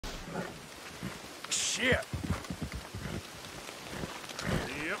Shit!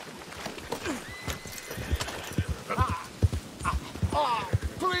 Yep.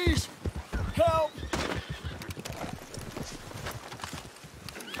 Please! Help!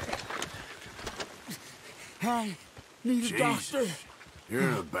 I need a doctor. You're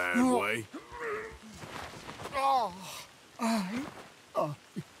in a bad way.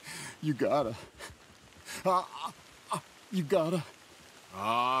 You gotta. You gotta.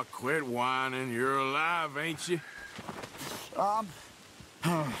 Aw, quit whining. You're alive, ain't you? I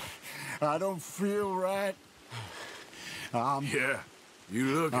don't feel right. Yeah, you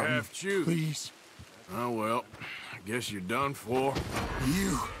look half chewed. Please. Oh, well, I guess you're done for.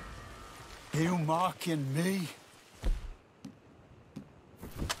 You mocking me?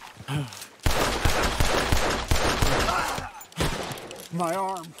 My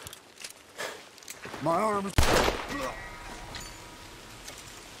arm. My arm.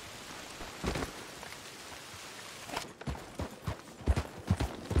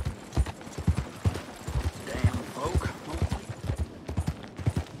 Damn folk.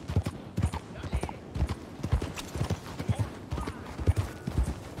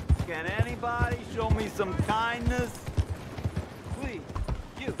 Can anybody show me some kindness? Please.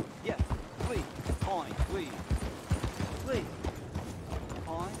 You. Yes. Please. Point, please. Please.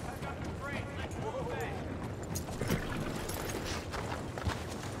 Point.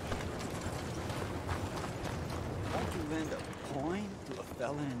 Won't you lend a point to a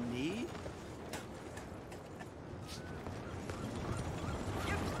fella in need?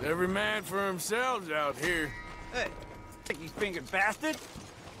 Every man for himself out here. Hey, sticky-fingered bastard!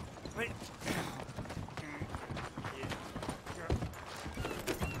 Wait.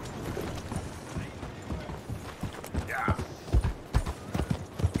 Yeah.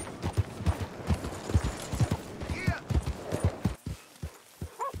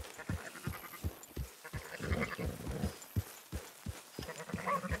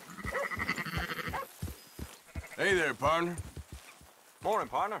 Hey there, partner. Morning,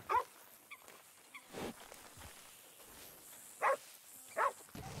 partner.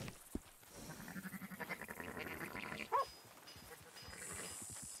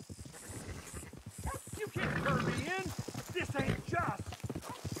 You can't turn me in! This ain't just!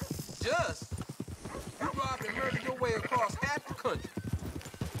 Just? You robbed and murdered your way across half the country.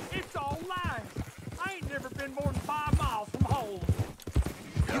 It's all lying! I ain't never been more than 5 miles from home!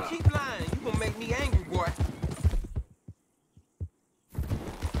 You keep lying, you gonna make me angry, boy.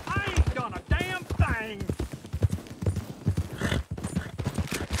 I ain't done a damn thing!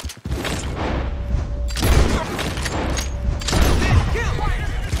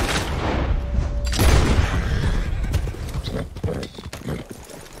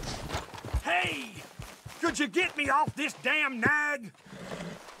 Hey! Could you get me off this damn nag?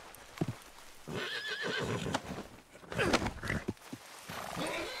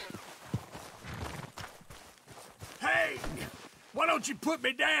 Hey! Why don't you put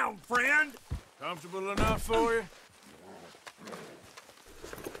me down, friend? Comfortable enough for you?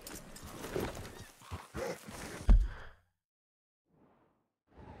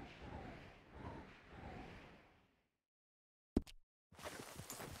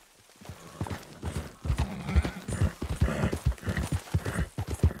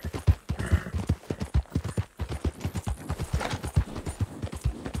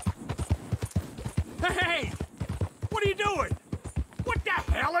 Hey! What are you doing? What the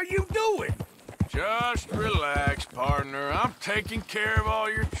hell are you doing? Just relax, partner. I'm taking care of all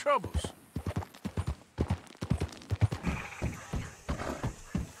your troubles.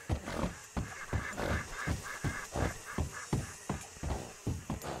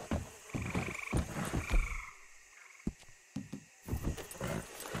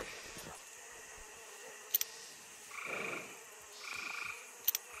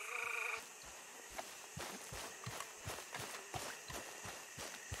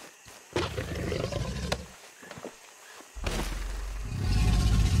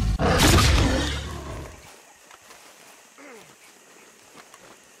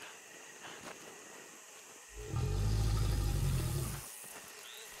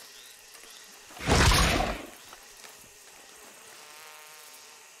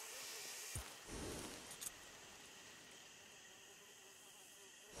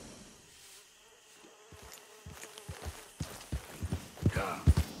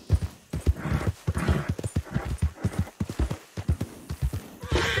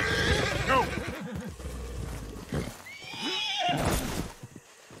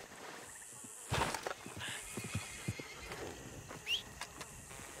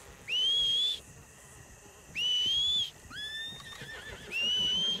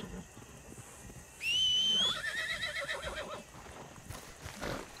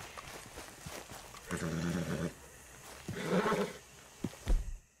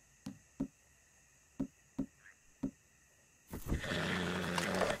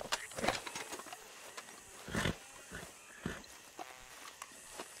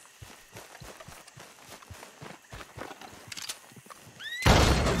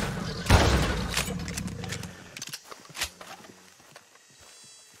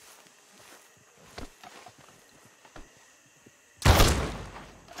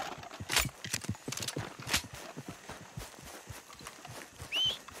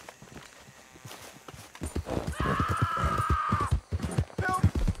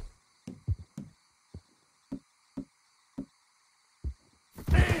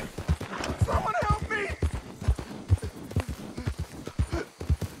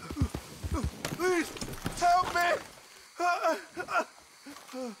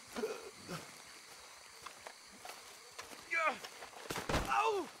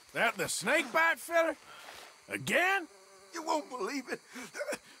 Oh! That the snake bite fella? Again? You won't believe it.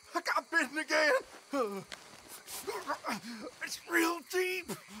 I got bitten again. It's real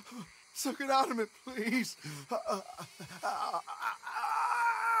deep. Suck it out of me, please.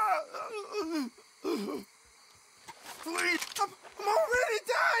 Please, I'm already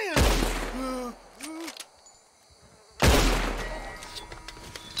dying.